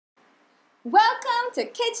Welcome to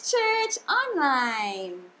Kids Church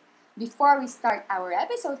Online! Before we start our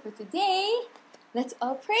episode for today, let's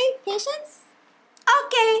all pray. Patience?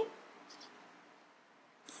 Okay.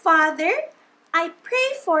 Father, I pray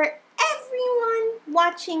for everyone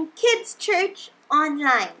watching Kids Church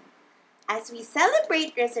Online. As we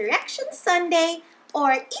celebrate Resurrection Sunday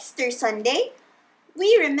or Easter Sunday,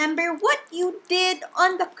 we remember what you did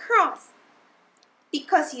on the cross.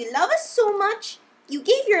 Because you love us so much, you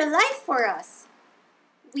gave your life for us.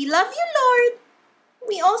 We love you, Lord.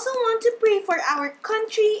 We also want to pray for our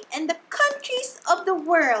country and the countries of the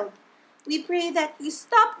world. We pray that you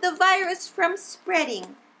stop the virus from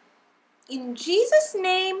spreading. In Jesus'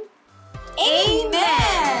 name,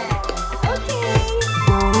 Amen! Okay.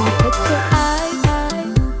 Don't touch your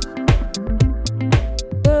eye,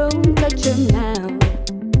 don't touch your mouth,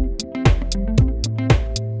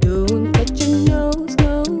 don't touch your nose.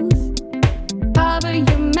 Cover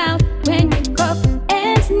your mouth when you cough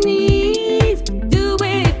and sneeze. Do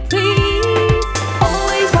it, please.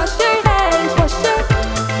 Always wash your hands, wash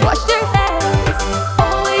your hands.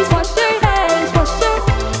 Always wash your hands,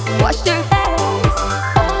 wash your hands.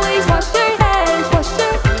 Always wash your hands,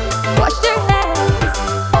 wash your hands.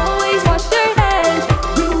 Always wash your hands.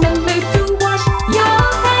 Remember to wash your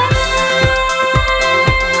hands.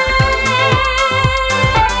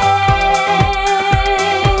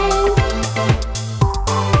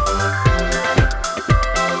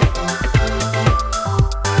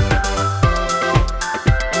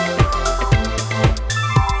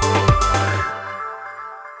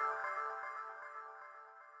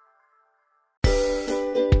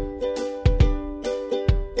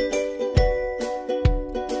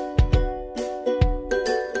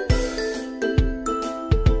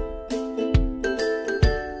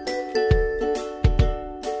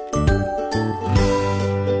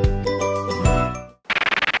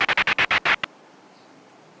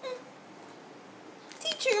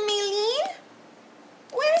 Teacher Maylene?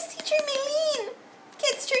 Where's Teacher Maylene?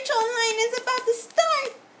 Kids Church Online is about to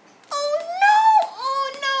start. Oh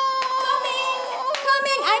no!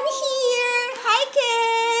 Coming! I'm here! Hi,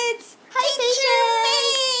 kids! Hi, Patience! Teacher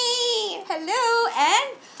May! Hello,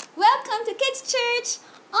 and welcome to Kids Church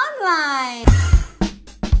Online!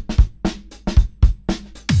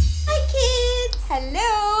 Hi, kids!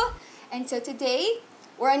 Hello! And so today,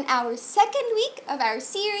 we're on our second week of our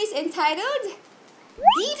series entitled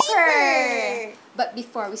Deeper! But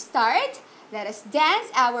before we start, let us dance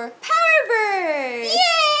our Power Verse!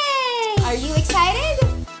 Yay! Are you excited?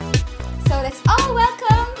 So let's all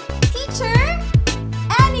welcome Teacher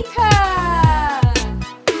Annika!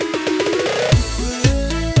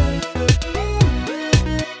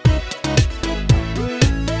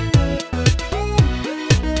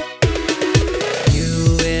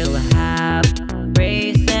 You will have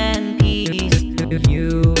grace and peace.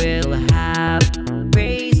 You will have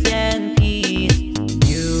grace and peace.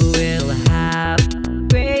 You will have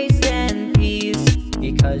grace and peace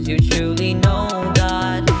because you truly know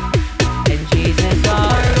God and Jesus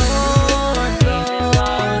our Lord. Jesus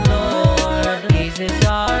our Lord. Jesus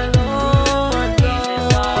our Lord.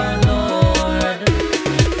 Jesus our Lord.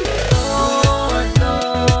 Lord,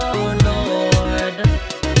 Lord, Lord.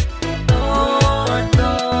 Lord,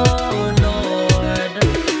 Lord, Lord,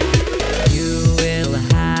 you will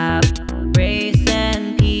have grace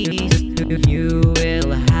and peace. You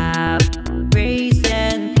will have grace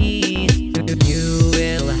and peace. You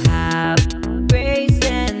will have grace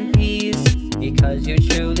and peace because you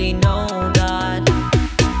truly know God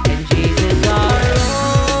and Jesus our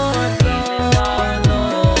Lord. Jesus our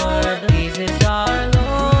Lord. Jesus our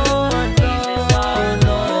Lord. Jesus our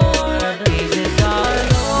Lord. Jesus our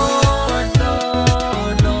Lord.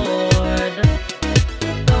 Lord, Lord.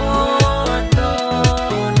 Lord,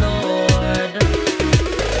 Lord, Lord.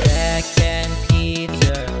 Second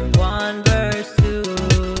Peter 1 verse 2.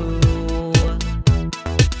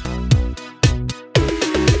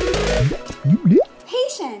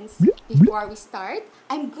 Patience! Before we start,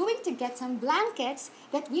 I'm going to get some blankets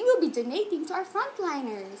that we will be donating to our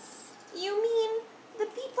frontliners. You mean the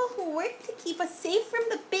people who work to keep us safe from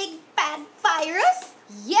the big bad virus?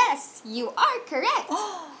 Yes, you are correct!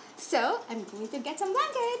 So, I'm going to get some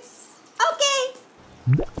blankets. Okay.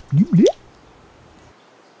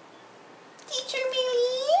 Teacher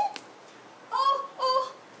Maylene?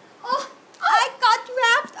 Oh, I got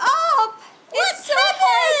wrapped up! What It's so happened?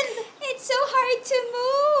 hard. It's so hard to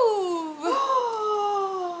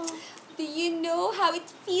move. Do you know how it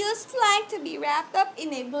feels like to be wrapped up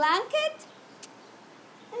in a blanket?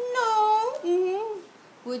 No.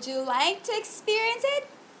 Would you like to experience it?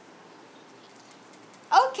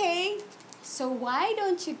 Okay, So why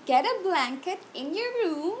don't you get a blanket in your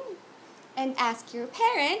room and ask your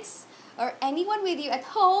parents or anyone with you at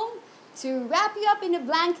home to wrap you up in a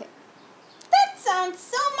blanket? That sounds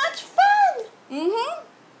so much fun! Mm-hmm.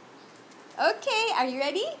 Okay, are you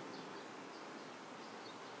ready?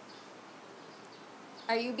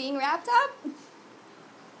 Are you being wrapped up?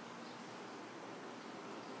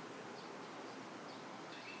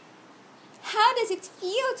 How does it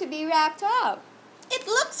feel to be wrapped up? It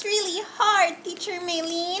looks really hard, Teacher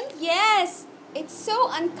Maylene. Yes, it's so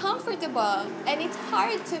uncomfortable and it's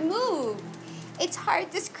hard to move. It's hard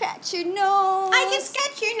to scratch your nose. I can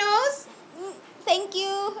scratch your nose. Thank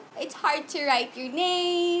you. It's hard to write your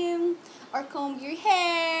name or comb your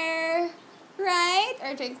hair, right?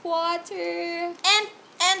 Or drink water. And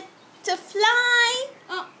to fly.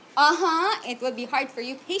 It will be hard for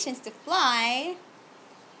you patients to fly.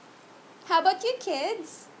 How about you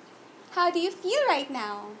kids? How do you feel right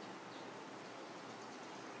now?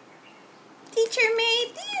 Teacher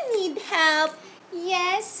May, do you need help?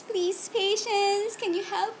 Yes, please, patients. Can you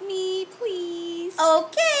help me, please?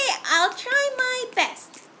 Okay, I'll try my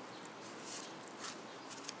best.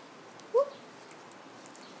 Whoop.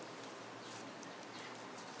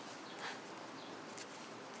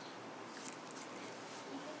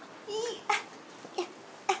 Yay!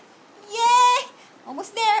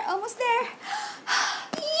 Almost there, almost there.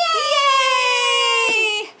 Yay!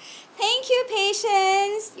 Thank you,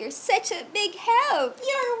 patients. You're such a big help.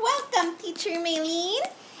 You're welcome, Teacher Maylene.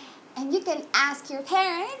 And you can ask your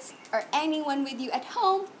parents or anyone with you at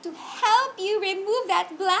home to help you remove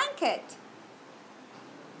that blanket.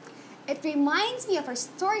 It reminds me of our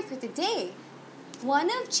story for today. One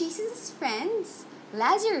of Jesus' friends,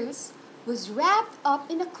 Lazarus, was wrapped up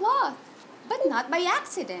in a cloth, but not by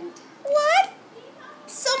accident. What?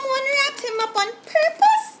 Someone wrapped him up on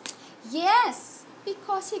purpose? Yes,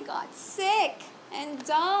 because he got sick and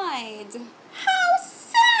died. How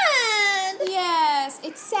sad! Yes,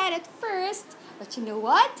 it's sad at first, but you know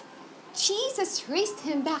what? Jesus raised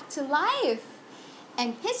him back to life.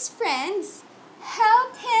 And his friends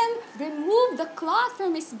helped him remove the cloth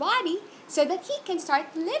from his body so that he can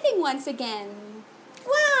start living once again.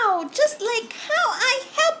 Wow, just like how I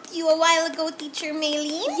helped you a while ago, Teacher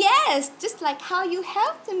Maylene. Yes, just like how you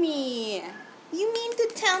helped me. You mean to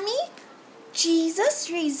tell me Jesus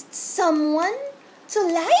raised someone to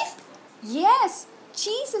life? Yes,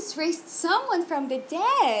 Jesus raised someone from the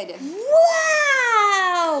dead.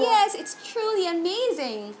 Wow! Yes, it's truly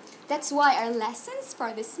amazing. That's why our lessons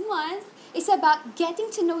for this month is about getting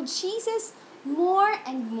to know Jesus more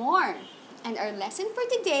and more. And our lesson for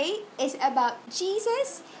today is about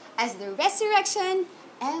Jesus as the resurrection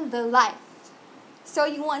and the life. So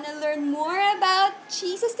you want to learn more about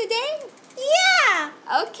Jesus today? Yeah!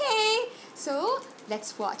 Okay, so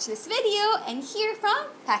let's watch this video and hear from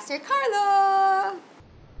Pastor Carlo.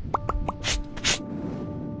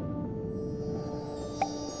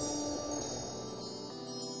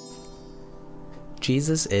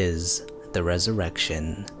 Jesus is the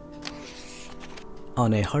resurrection.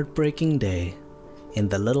 On a heartbreaking day in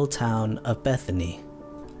the little town of Bethany,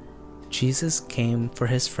 Jesus came for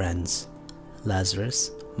his friends,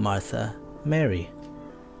 Lazarus, Martha, Mary.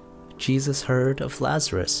 Jesus heard of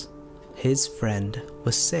Lazarus. His friend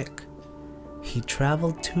was sick. He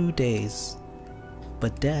traveled 2 days,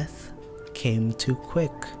 but death came too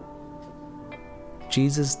quick.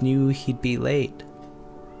 Jesus knew he'd be late,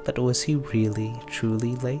 but was he really,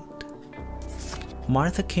 truly late?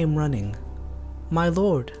 Martha came running. "My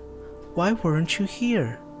Lord, why weren't you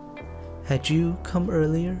here? Had you come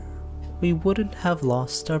earlier, we wouldn't have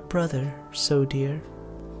lost our brother so dear."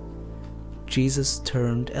 Jesus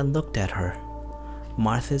turned and looked at her.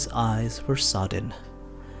 Martha's eyes were sodden.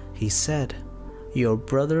 He said, "Your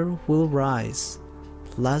brother will rise.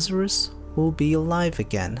 Lazarus will be alive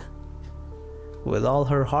again." With all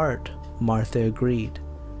her heart, Martha agreed.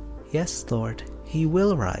 "Yes, Lord, he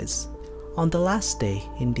will rise, on the last day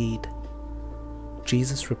indeed."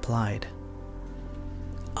 Jesus replied,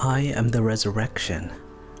 "I am the resurrection.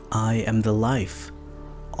 I am the life.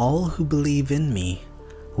 All who believe in me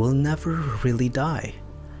will never really die."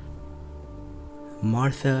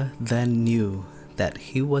 Martha then knew that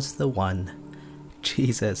he was the one.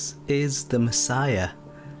 Jesus is the Messiah,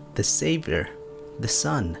 the Savior, the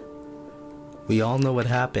Son. We all know what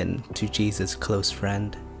happened to Jesus' close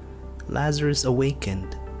friend. Lazarus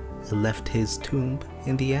awakened and left his tomb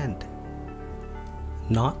in the end.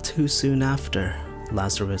 Not too soon after,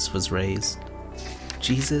 Lazarus was raised.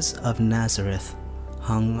 Jesus of Nazareth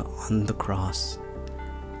hung on the cross.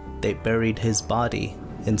 They buried his body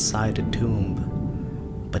inside a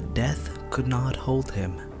tomb, but death could not hold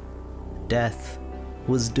him. death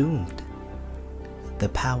was doomed. The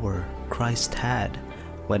power Christ had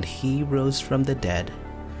when he rose from the dead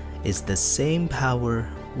is the same power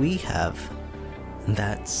we have.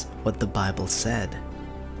 That's what the Bible said.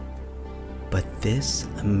 But this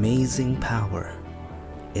amazing power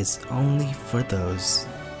is only for those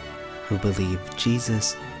who believe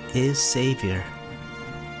Jesus is Savior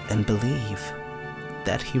and believe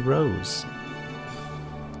that He rose.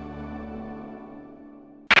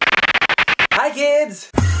 Hi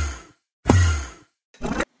kids!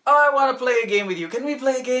 Oh, I want to play a game with you. Can we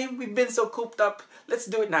play a game? We've been so cooped up. Let's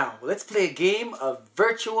do it now. Let's play a game of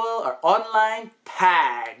virtual or online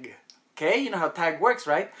tag. Okay, you know how tag works,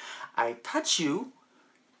 right? I touch you,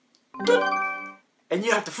 and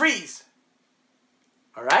you have to freeze.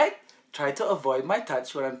 Alright? Try to avoid my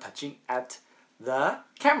touch when I'm touching at the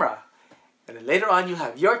camera. And then later on, you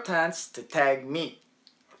have your chance to tag me.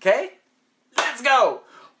 Okay? Let's go!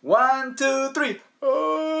 1, 2, 3.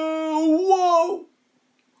 Oh, whoa!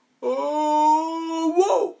 Oh,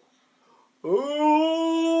 whoa!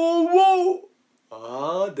 Oh, whoa!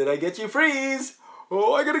 Oh, did I get you? Freeze!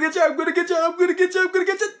 Oh, I'm gonna get you! I'm gonna get you! I'm gonna get you! I'm gonna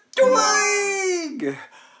get you! Doing!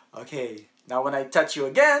 Okay, now when I touch you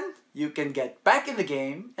again, you can get back in the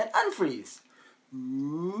game and unfreeze.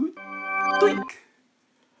 Ooh, twink!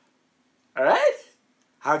 Alright?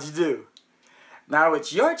 How'd you do? Now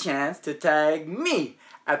it's your chance to tag me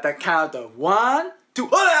at the count of 1, 2.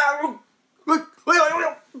 You're not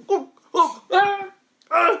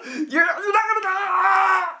gonna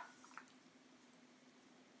die!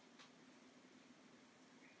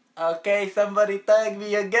 Okay, somebody tag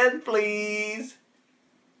me again, please.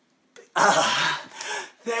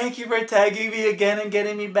 Thank you for tagging me again and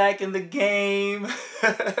getting me back in the game.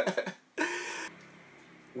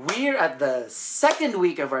 We're at the second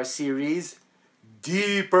week of our series,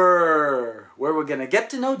 Deeper, where we're gonna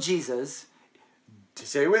get to know Jesus.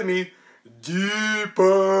 Say it with me,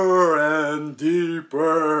 deeper and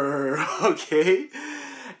deeper. Okay?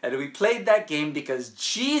 And we played that game because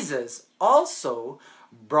Jesus also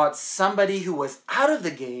brought somebody who was out of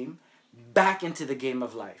the game back into the game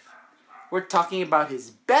of life. We're talking about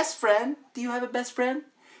his best friend. Do you have a best friend?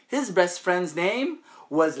 His best friend's name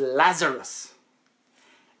was Lazarus.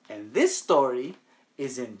 And this story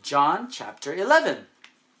is in John chapter 11,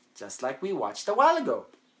 just like we watched a while ago.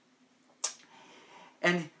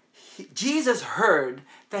 And Jesus heard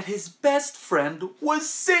that his best friend was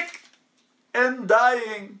sick and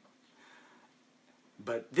dying.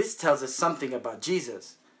 But this tells us something about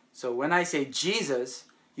Jesus. So when I say Jesus,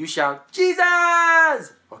 you shout,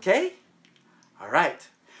 Jesus! Okay? Alright.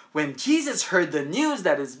 When Jesus heard the news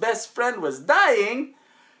that his best friend was dying,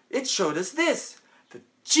 it showed us this. That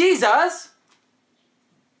Jesus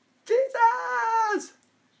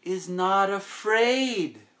is not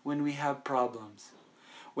afraid when we have problems.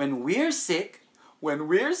 When we're sick, when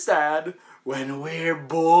we're sad, when we're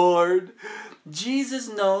bored, Jesus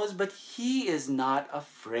knows, but he is not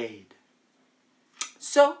afraid.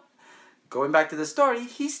 So, going back to the story,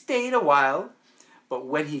 he stayed a while, but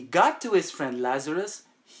when he got to his friend Lazarus,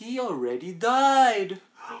 he already died.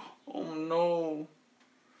 Oh no.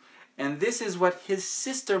 And this is what his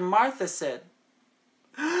sister Martha said.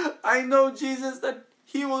 I know, Jesus, that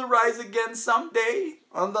he will rise again someday,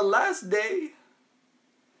 on the last day.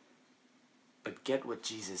 But get what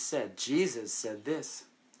Jesus said. Jesus said this.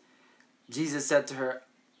 Jesus said to her,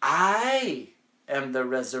 I am the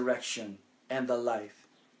resurrection and the life.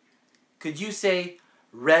 Could you say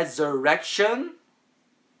resurrection?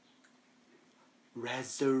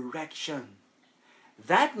 Resurrection.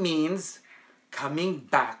 That means coming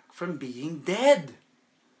back from being dead.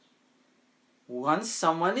 Once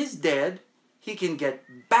someone is dead, he can get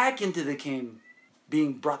back into the game,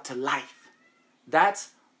 being brought to life.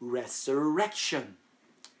 That's resurrection.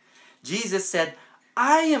 Jesus said,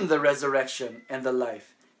 I am the resurrection and the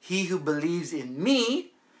life. He who believes in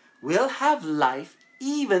me will have life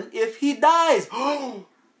even if he dies. Oh,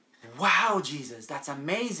 wow, Jesus, that's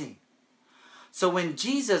amazing. So when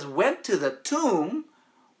Jesus went to the tomb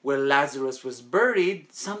where Lazarus was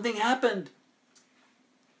buried, something happened.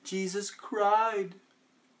 Jesus cried.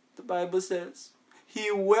 The Bible says he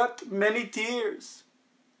wept many tears.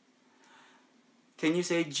 Can you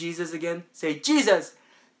say Jesus again? Say Jesus!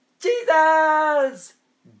 Jesus!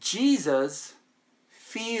 Jesus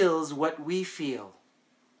feels what we feel.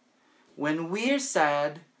 When we're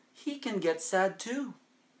sad, he can get sad too.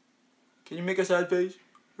 Can you make a sad face?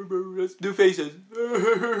 Let's do faces.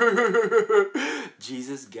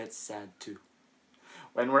 Jesus gets sad too.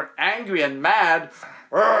 When we're angry and mad,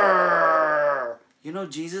 you know,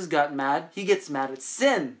 Jesus got mad. He gets mad at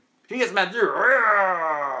sin. He gets mad too.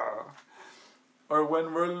 or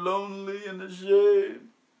when we're lonely and ashamed,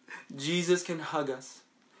 Jesus can hug us.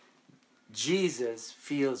 Jesus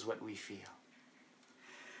feels what we feel.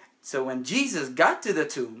 So when Jesus got to the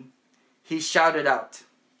tomb, he shouted out.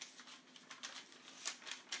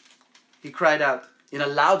 He cried out in a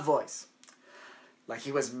loud voice, like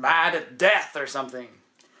he was mad at death or something.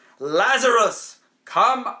 "Lazarus,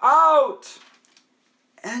 come out!"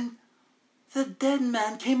 And the dead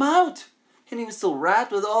man came out. And he was still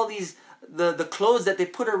wrapped with all these, the clothes that they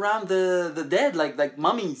put around the dead, like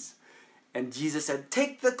mummies. And Jesus said,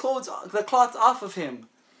 "Take the cloth off of him."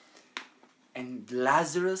 And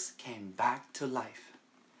Lazarus came back to life.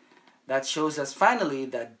 That shows us finally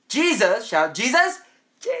that Jesus, shout Jesus,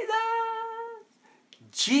 Jesus!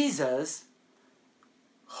 Jesus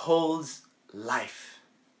holds life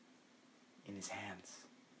in his hands.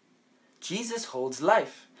 Jesus holds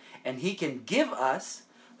life, and he can give us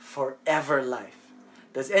forever life.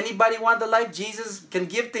 Does anybody want the life Jesus can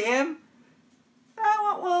give to him? I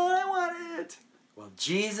want one, I want it. Well,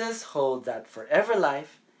 Jesus holds that forever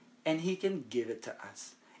life, and he can give it to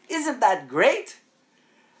us. Isn't that great?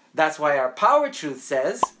 That's why our power truth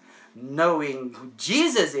says, knowing who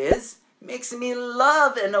Jesus is makes me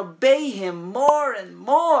love and obey him more and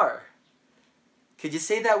more. Could you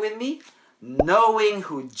say that with me? Knowing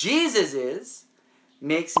who Jesus is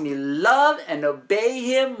makes me love and obey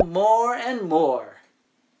him more and more.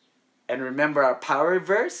 And remember our power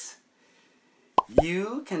verse?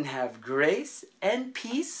 You can have grace and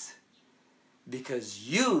peace because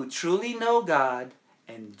you truly know God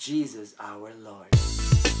and Jesus our Lord.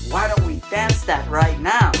 Why don't we dance that right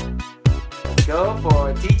now? Let's go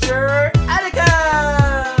for Teacher Attica!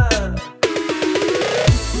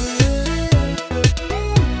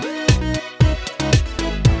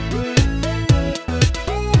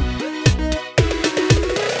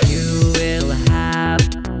 You will have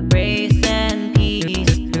grace and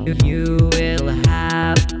peace. You will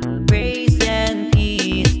have grace and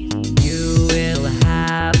peace. You will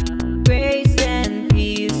have grace and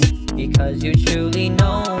peace because you truly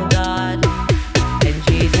know God and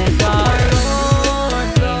Jesus our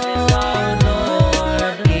Lord. Jesus our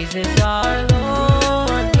Lord. Jesus our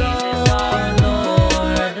Lord. Jesus our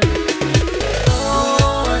Lord.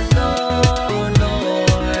 Lord, Lord,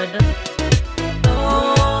 Lord.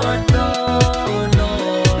 Lord, Lord,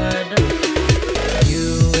 Lord. You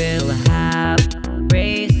will have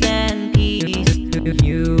grace and peace.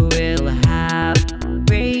 You will have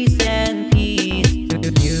grace and peace.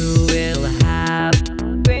 You will have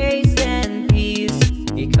grace and peace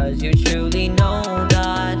because you truly know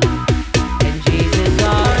God and Jesus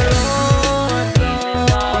our Lord.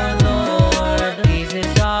 Jesus our Lord.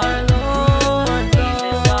 Jesus our Lord.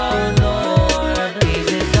 Jesus our Lord.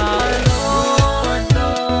 Jesus our Lord.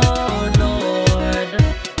 Lord, Lord.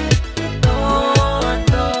 Lord,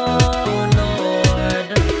 Lord, Lord.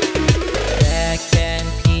 2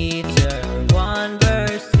 Peter 1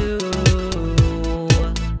 verse 2.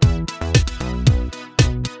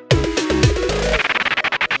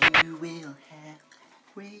 You will have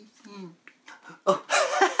grace and peace. Oh,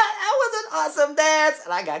 that was an awesome dance,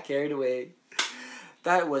 and I got carried away.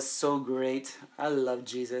 That was so great. I love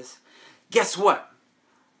Jesus. Guess what?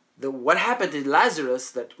 What happened to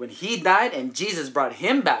Lazarus, that when he died and Jesus brought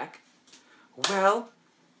him back, well,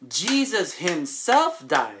 Jesus himself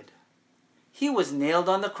died. He was nailed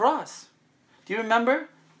on the cross. Do you remember?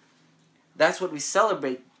 That's what we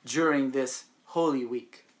celebrate during this Holy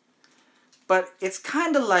Week. But it's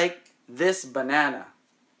kind of like this banana.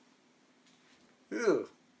 Ooh,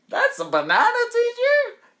 that's a banana,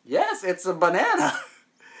 teacher? Yes, it's a banana.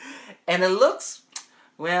 And it looks,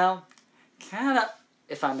 well, kind of,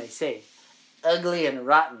 if I may say, ugly and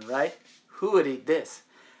rotten, right? Who would eat this?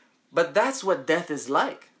 But that's what death is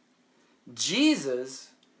like. Jesus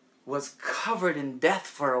was covered in death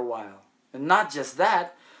for a while. And not just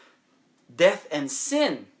that, death and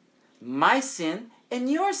sin. My sin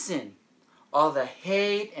and your sin. All the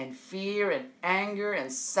hate and fear and anger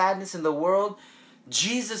and sadness in the world,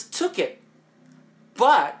 Jesus took it.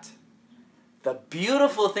 But the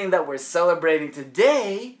beautiful thing that we're celebrating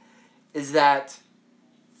today is that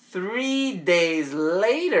 3 days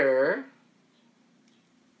later,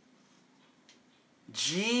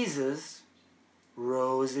 Jesus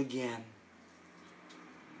rose again.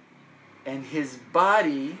 And his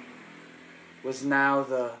body was now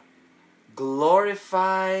the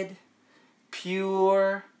glorified,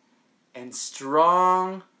 pure, and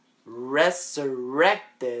strong,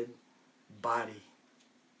 resurrected body.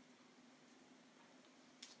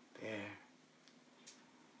 There.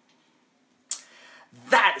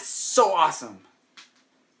 That is so awesome.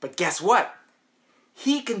 But guess what?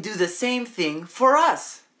 He can do the same thing for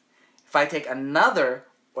us. If I take another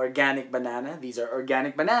organic banana, these are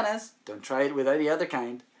organic bananas, don't try it with any other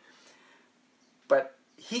kind, but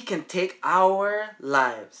He can take our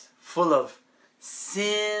lives full of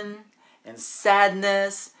sin and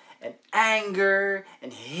sadness and anger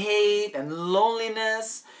and hate and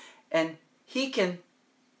loneliness, and He can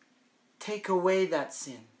take away that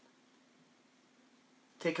sin,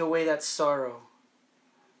 take away that sorrow,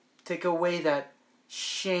 take away that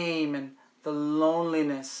shame and the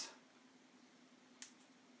loneliness,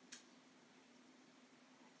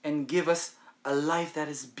 and give us a life that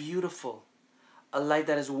is beautiful, a life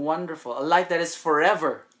that is wonderful, a life that is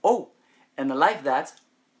forever. Oh, and a life that's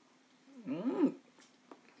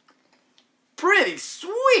pretty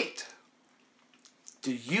sweet.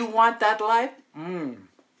 Do you want that life?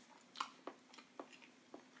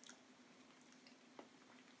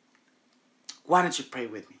 Why don't you pray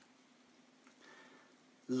with me?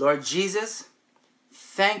 Lord Jesus,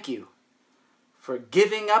 thank you for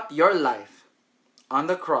giving up your life on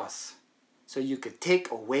the cross so you could take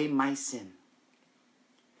away my sin.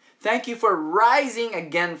 Thank you for rising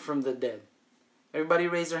again from the dead. Everybody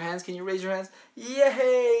raise their hands. Can you raise your hands?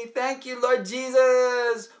 Yay! Thank you, Lord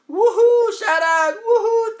Jesus! Woohoo! Shout out!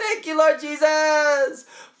 Woohoo! Thank you, Lord Jesus!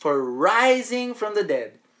 For rising from the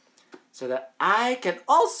dead so that I can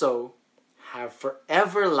also have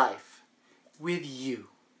forever life with you.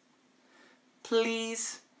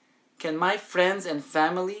 Please, can my friends and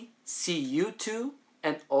family see you too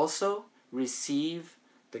and also receive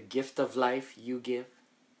the gift of life you give?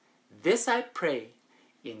 This I pray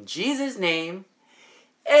in Jesus' name.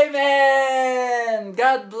 Amen!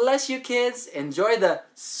 God bless you, kids. Enjoy the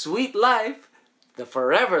sweet life, the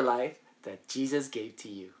forever life that Jesus gave to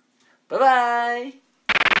you. Bye-bye!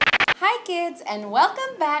 Hi kids, and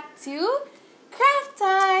welcome back to Craft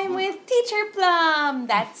Time with Teacher Plum.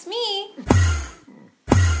 That's me.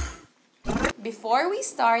 Before we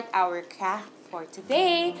start our craft for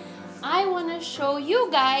today, I want to show you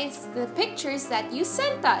guys the pictures that you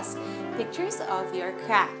sent us. Pictures of your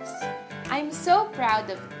crafts. I'm so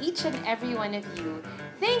proud of each and every one of you.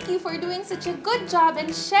 Thank you for doing such a good job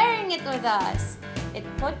and sharing it with us. It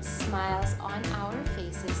puts smiles on our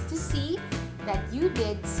faces to see that you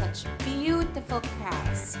did such beautiful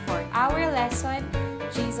crafts for our lesson,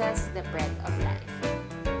 Jesus, the Bread of Life.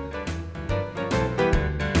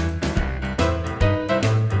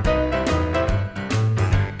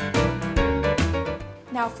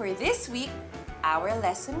 Now for this week, our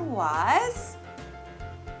lesson was...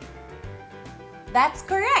 That's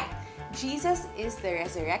correct! Jesus is the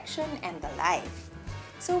resurrection and the life.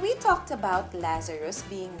 So we talked about Lazarus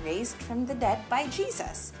being raised from the dead by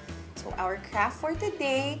Jesus. So our craft for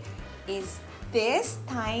today is this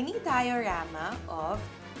tiny diorama of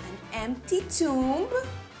an empty tomb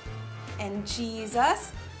and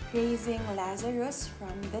Jesus raising Lazarus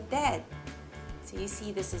from the dead. So you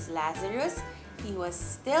see, this is Lazarus. He was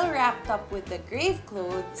still wrapped up with the grave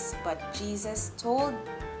clothes, but Jesus told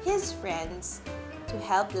his friends to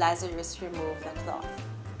help Lazarus remove the cloth.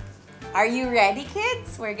 Are you ready,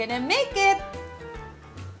 kids? We're gonna make it!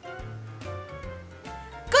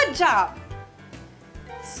 Good job!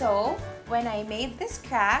 So, when I made this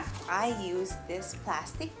craft, I used this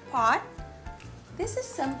plastic pot. This is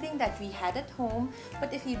something that we had at home,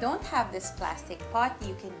 but if you don't have this plastic pot,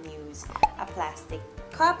 you can use a plastic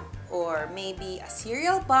cup or maybe a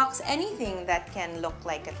cereal box, anything that can look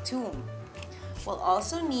like a tomb. We'll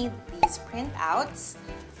also need these printouts.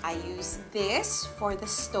 I use this for the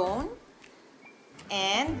stone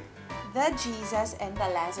and the Jesus and the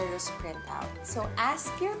Lazarus printout. So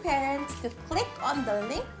ask your parents to click on the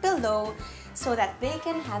link below so that they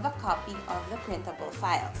can have a copy of the printable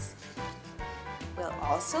files. We'll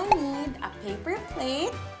also need a paper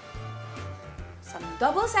plate, some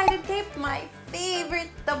double-sided tape, my favorite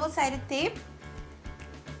double-sided tape,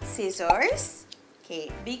 scissors,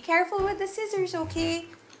 okay, be careful with the scissors, okay,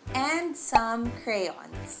 and some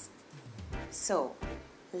crayons. So,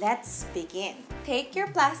 let's begin. Take your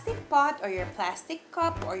plastic pot or your plastic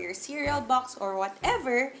cup or your cereal box or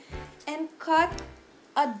whatever and cut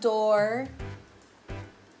a door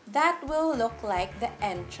that will look like the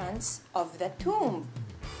entrance of the tomb.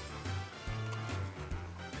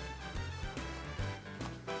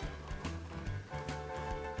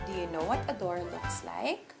 Do you know what a door looks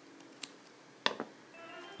like?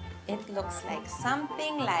 It looks like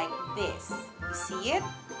something like this. You see it?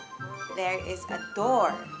 There is a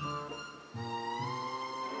door.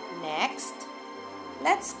 Next,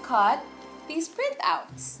 let's cut these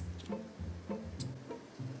printouts.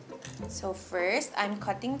 So first, I'm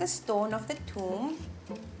cutting the stone of the tomb.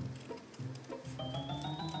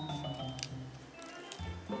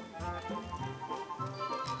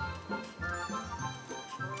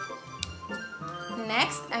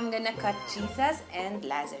 next, I'm gonna cut Jesus and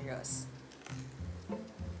Lazarus.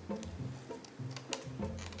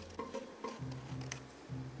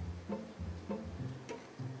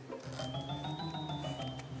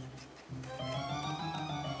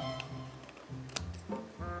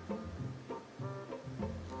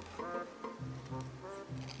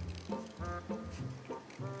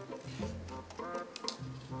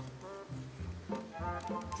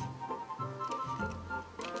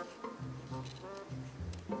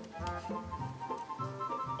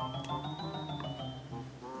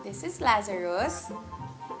 This is Lazarus.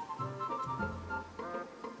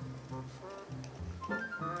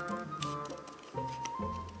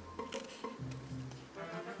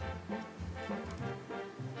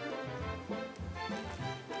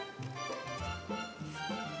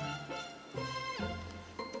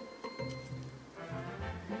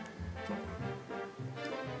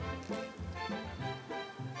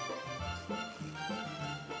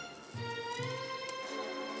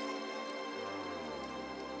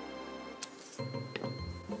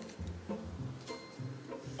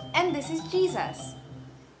 And this is Jesus.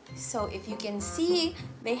 So if you can see,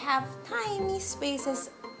 they have tiny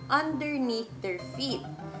spaces underneath their feet.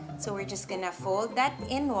 So we're just gonna fold that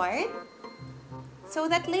inward so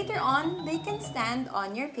that later on they can stand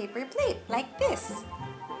on your paper plate like this.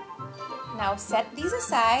 Now set these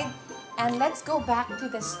aside and let's go back to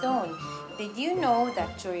the stone. Did you know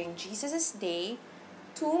that during Jesus' day,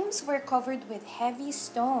 tombs were covered with heavy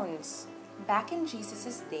stones? Back in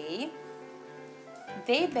Jesus' day,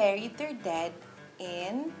 they buried their dead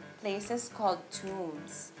in places called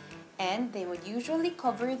tombs, and they would usually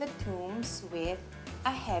cover the tombs with a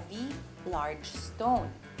heavy, large stone.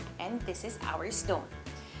 And this is our stone.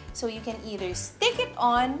 So you can either stick it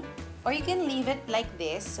on or you can leave it like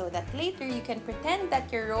this so that later you can pretend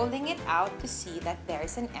that you're rolling it out to see that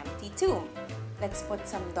there's an empty tomb. Let's put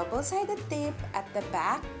some double-sided tape at the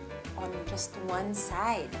back on just one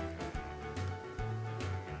side.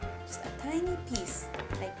 Just a tiny piece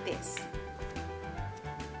like this.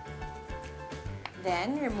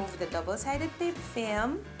 Then remove the double-sided tape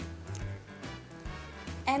film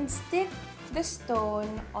and stick the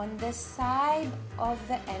stone on the side of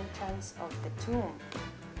the entrance of the tomb.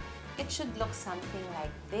 It should look something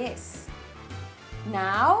like this.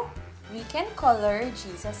 Now, we can color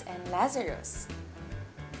Jesus and Lazarus.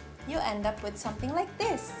 You end up with something like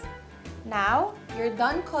this. Now, you're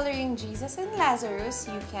done coloring Jesus and Lazarus.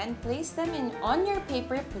 You can place them on your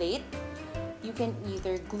paper plate. You can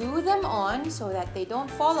either glue them on so that they don't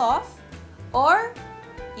fall off, or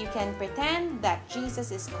you can pretend that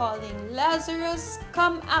Jesus is calling, "Lazarus,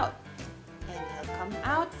 come out!" And he'll come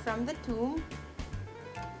out from the tomb,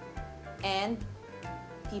 and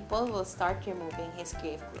people will start removing his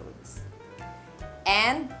grave clothes.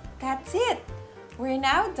 And that's it! We're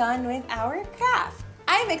now done with our craft.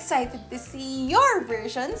 I'm excited to see your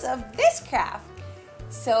versions of this craft.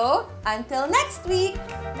 So, until next week,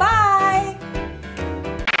 bye!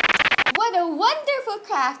 What a wonderful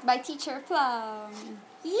craft by Teacher Plum!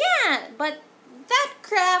 Yeah, but that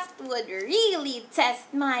craft would really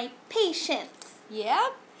test my patience.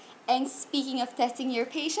 Yep. And speaking of testing your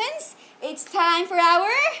patience, it's time for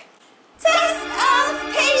our Test of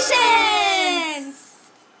Patience!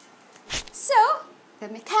 So, the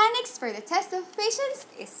mechanics for the test of patience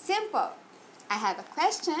is simple. I have a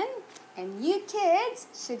question, and you kids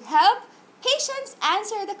should help Patience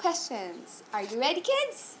answer the questions. Are you ready,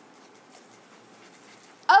 kids?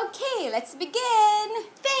 Okay, let's begin.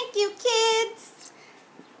 Thank you, kids!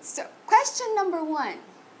 So, question number 1.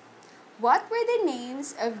 What were the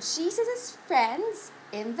names of Jesus' friends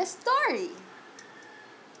in the story?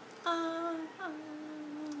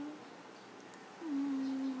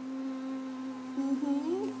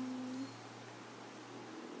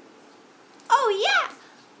 Oh yeah!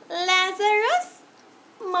 Lazarus,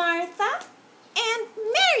 Martha, and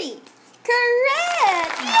Mary!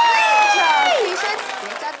 Correct! Great job, Patience!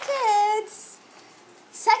 Great job, kids!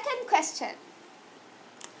 Second question.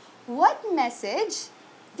 What message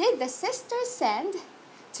did the sisters send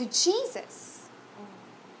to Jesus?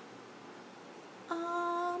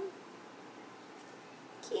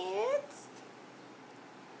 Kids?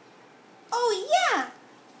 Oh yeah!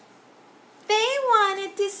 They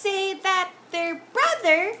wanted to say that their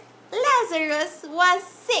brother, Lazarus, was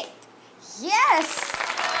sick. Yes!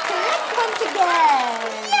 Correct once again!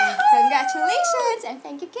 Yahoo! Congratulations and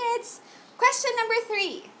thank you, kids! Question number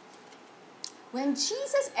 3. When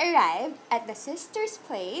Jesus arrived at the sisters'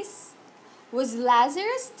 place, was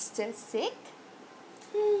Lazarus still sick?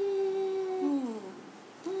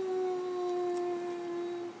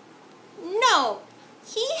 No,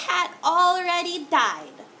 he had already already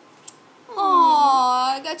died.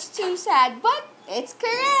 Aw, that's too sad, but it's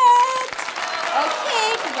correct.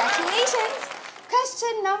 Okay, congratulations.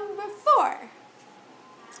 Question number 4.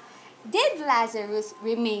 Did Lazarus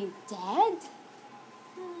remain dead?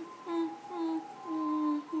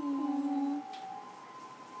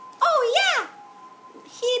 Oh yeah!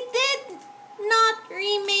 He did not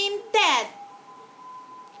remain dead.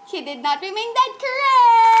 He did not remain dead,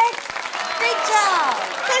 correct. Great job.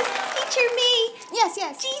 Because, Teacher May,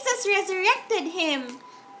 Yes. Jesus resurrected him.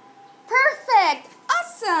 Perfect.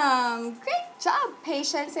 Awesome. Great job,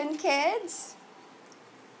 patience and kids.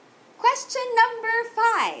 Question number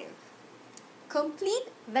 5. Complete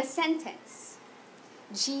the sentence.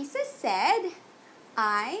 Jesus said,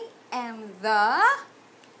 I am the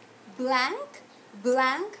blank,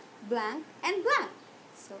 blank, blank, and blank.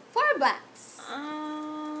 So 4 blanks.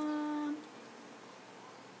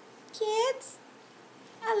 Kids,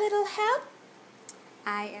 a little help?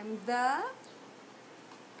 I am the...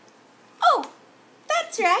 Oh,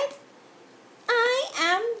 that's right. I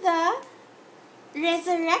am the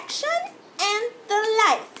resurrection and the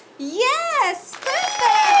life. Yes!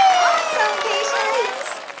 Perfect! Awesome,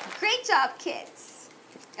 patience! Great job, kids.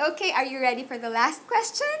 Okay, are you ready for the last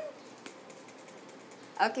question?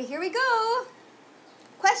 Okay, here we go.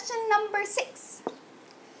 Question number 6.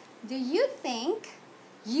 Do you think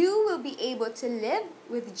you will be able to live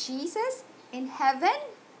with Jesus in heaven?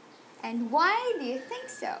 And why do you think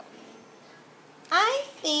so? I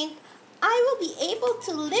think I will be able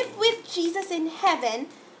to live with Jesus in heaven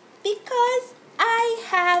because I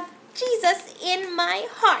have Jesus in my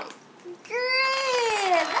heart.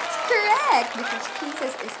 Great! That's correct. Because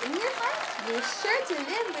Jesus is in your heart, you're sure to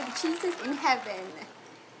live with Jesus in heaven.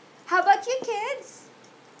 How about you, kids?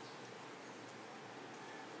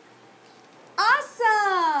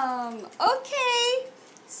 Awesome! Okay,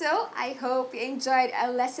 so I hope you enjoyed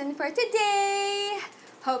our lesson for today.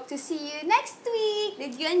 Hope to see you next week.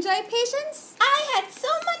 Did you enjoy patience? I had so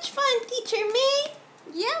much fun, Teacher May.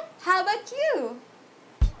 Yep. How about you?